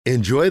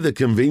Enjoy the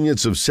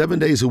convenience of 7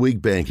 days a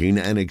week banking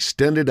and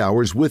extended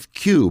hours with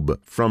Cube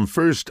from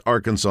First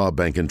Arkansas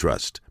Bank and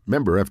Trust.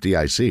 Member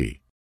FDIC.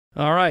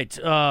 All right.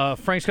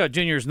 Frank Scott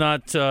Jr. is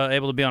not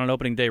able to be on an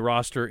opening day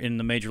roster in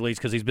the major leagues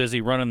because he's busy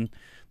running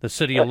the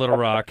city of Little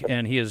Rock,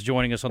 and he is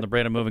joining us on the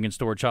Brandon Moving and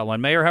Storage Hotline.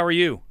 Mayor, how are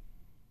you?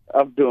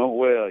 I'm doing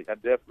well. I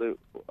definitely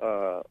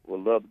would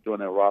love to join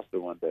that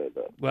roster one day,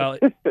 though. Well,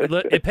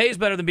 it pays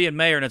better than being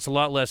mayor, and it's a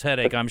lot less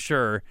headache, I'm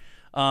sure.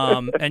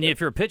 And if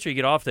you're a pitcher, you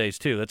get off days,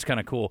 too. That's kind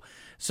of cool.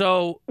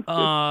 So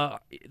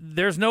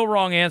there's no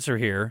wrong answer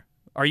here.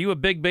 Are you a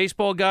big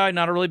baseball guy,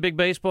 not a really big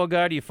baseball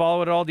guy? Do you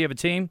follow it all? Do you have a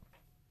team?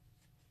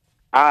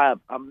 I'm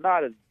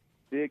not a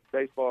big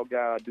baseball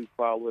guy. I do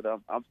follow it.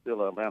 I'm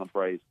still an Atlanta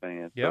Braves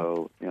fan. Yep.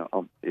 So,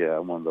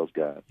 I'm one of those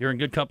guys. You're in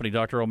good company.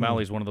 Dr.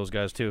 O'Malley's one of those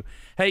guys, too.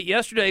 Hey,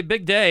 yesterday,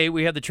 big day.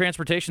 We had the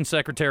transportation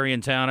secretary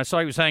in town. I saw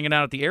he was hanging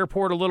out at the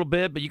airport a little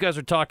bit, but you guys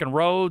are talking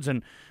roads,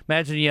 and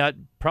imagine you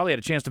probably had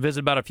a chance to visit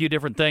about a few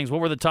different things. What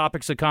were the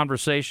topics of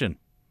conversation?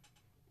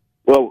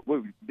 Well,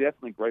 we're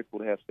definitely grateful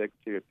to have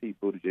Secretary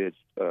Pete Buttigieg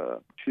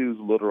choose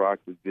Little Rock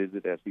to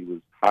visit as he was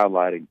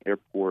highlighting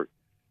airport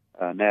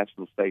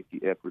national safety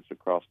efforts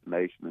across the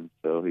nation. And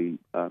so he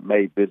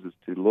made visits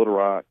to Little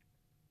Rock,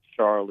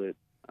 Charlotte,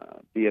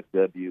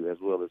 DFW, as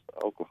well as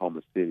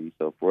Oklahoma City.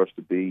 So for us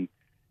to be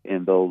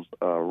in those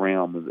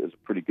realms is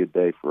a pretty good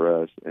day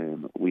for us.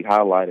 And we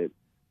highlighted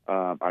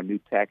our new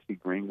taxi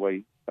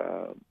greenway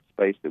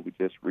space that we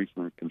just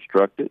recently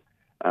constructed.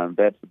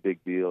 That's a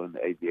big deal in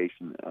the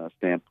aviation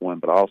standpoint,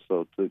 but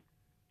also took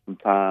some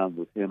time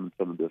with him and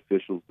some of the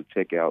officials to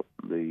check out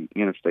the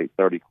Interstate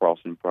 30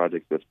 crossing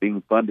project that's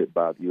being funded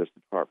by the U.S.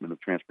 Department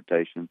of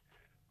Transportation,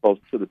 close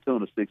to the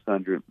tune of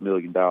 $600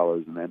 million.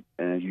 And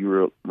as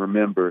you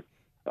remember,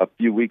 a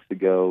few weeks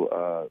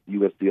ago,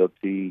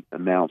 USDOT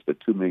announced a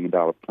 $2 million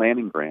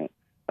planning grant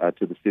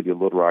to the city of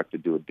Little Rock to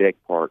do a deck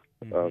park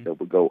that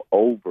would go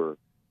over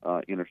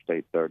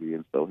Interstate 30.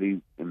 And so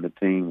he and the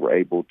team were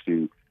able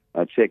to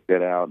check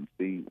that out and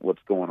see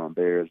what's going on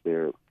there as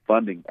they're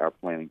funding our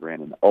planning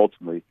grant. And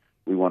ultimately,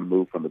 we want to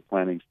move from the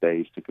planning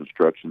stage to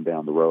construction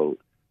down the road.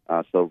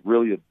 So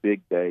really a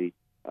big day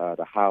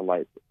to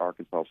highlight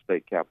Arkansas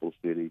State Capital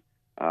City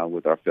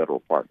with our federal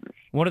partners.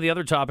 One of the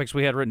other topics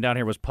we had written down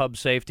here was pub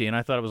safety, and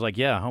I thought it was like,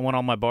 I want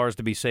all my bars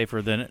to be safer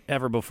than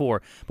ever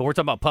before. But we're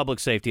talking about public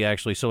safety,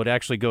 actually, so it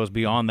actually goes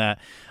beyond that.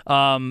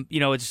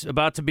 It's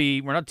about to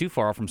be, we're not too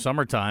far from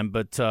summertime,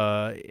 but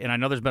and I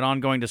know there's been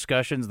ongoing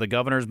discussions. The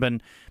governor's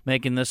been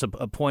making this a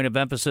point of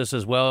emphasis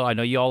as well. I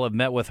know you all have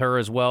met with her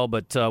as well,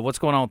 but what's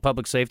going on with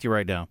public safety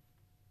right now?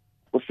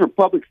 Well, for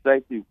public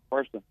safety,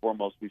 first and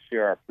foremost, we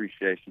share our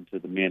appreciation to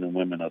the men and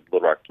women of the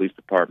Little Rock Police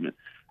Department.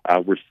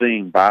 We're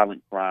seeing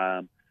violent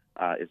crime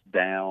is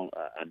down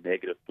a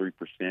negative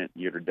 3%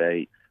 year to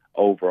date.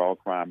 Overall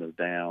crime is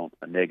down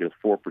a negative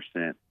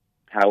 4%.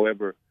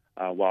 However,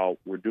 while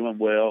we're doing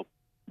well,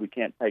 we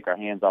can't take our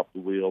hands off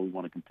the wheel. We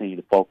want to continue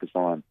to focus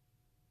on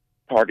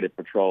targeted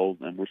patrols.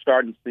 And we're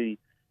starting to see,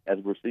 as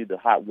we see the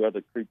hot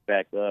weather creep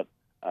back up,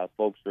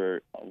 folks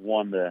are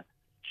wanting to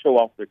show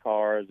off their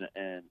cars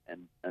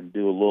and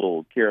do a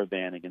little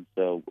caravanning. And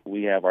so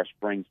we have our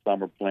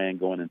spring-summer plan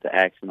going into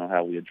action on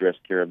how we address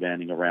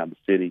caravanning around the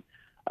city.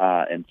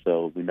 And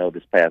so we know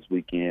this past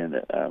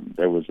weekend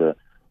there was a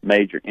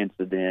major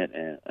incident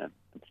and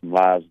some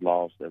lives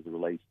lost as it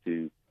relates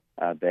to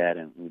that.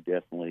 And we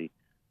definitely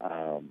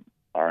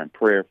are in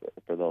prayer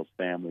for those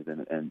families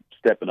and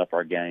stepping up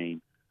our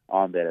game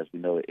on that, as we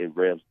know it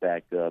revs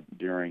back up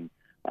during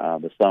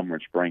the summer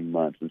and spring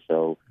months. And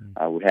so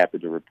we're happy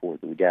to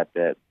report that we got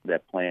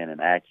that plan in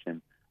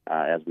action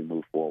as we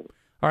move forward.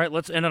 All right,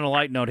 let's end on a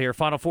light note here.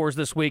 Final Fours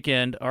this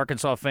weekend.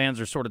 Arkansas fans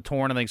are sort of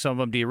torn. I think some of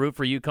them, do you root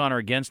for UConn or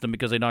against them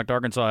because they knocked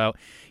Arkansas out?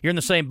 You're in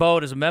the same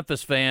boat as a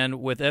Memphis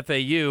fan with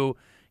FAU.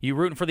 You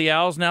rooting for the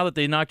Owls now that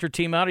they knocked your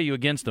team out, or are you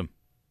against them?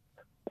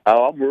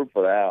 Oh, I'm rooting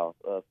for the Owls.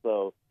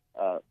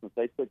 Since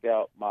they took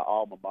out my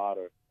alma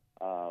mater,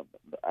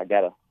 I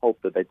gotta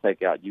hope that they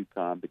take out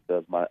UConn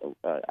because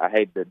I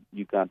hate that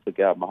UConn took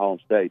out my home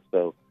state.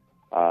 So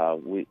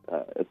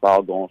it's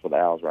all going for the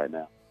Owls right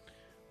now.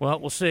 Well,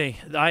 we'll see.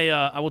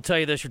 I will tell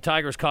you this: your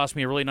Tigers cost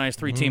me a really nice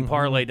 3-team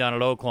parlay down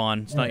at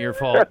Oaklawn. It's not your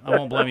fault. I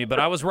won't blame you. But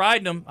I was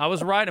riding them.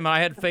 I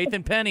had faith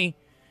in Penny.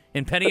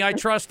 In Penny, I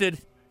trusted,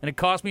 and it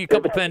cost me a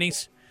couple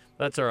pennies.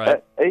 That's all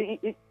right.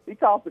 He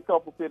cost a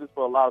couple pennies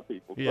for a lot of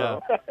people. Yeah,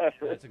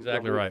 so. That's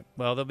exactly right.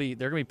 Well, they're going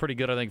to be pretty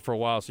good, I think, for a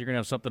while. So you're going to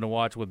have something to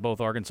watch with both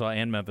Arkansas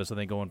and Memphis, I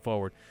think, going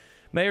forward.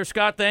 Mayor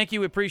Scott, thank you.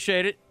 We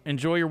appreciate it.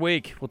 Enjoy your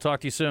week. We'll talk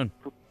to you soon.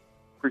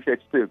 Appreciate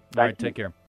you, too. All right, take care.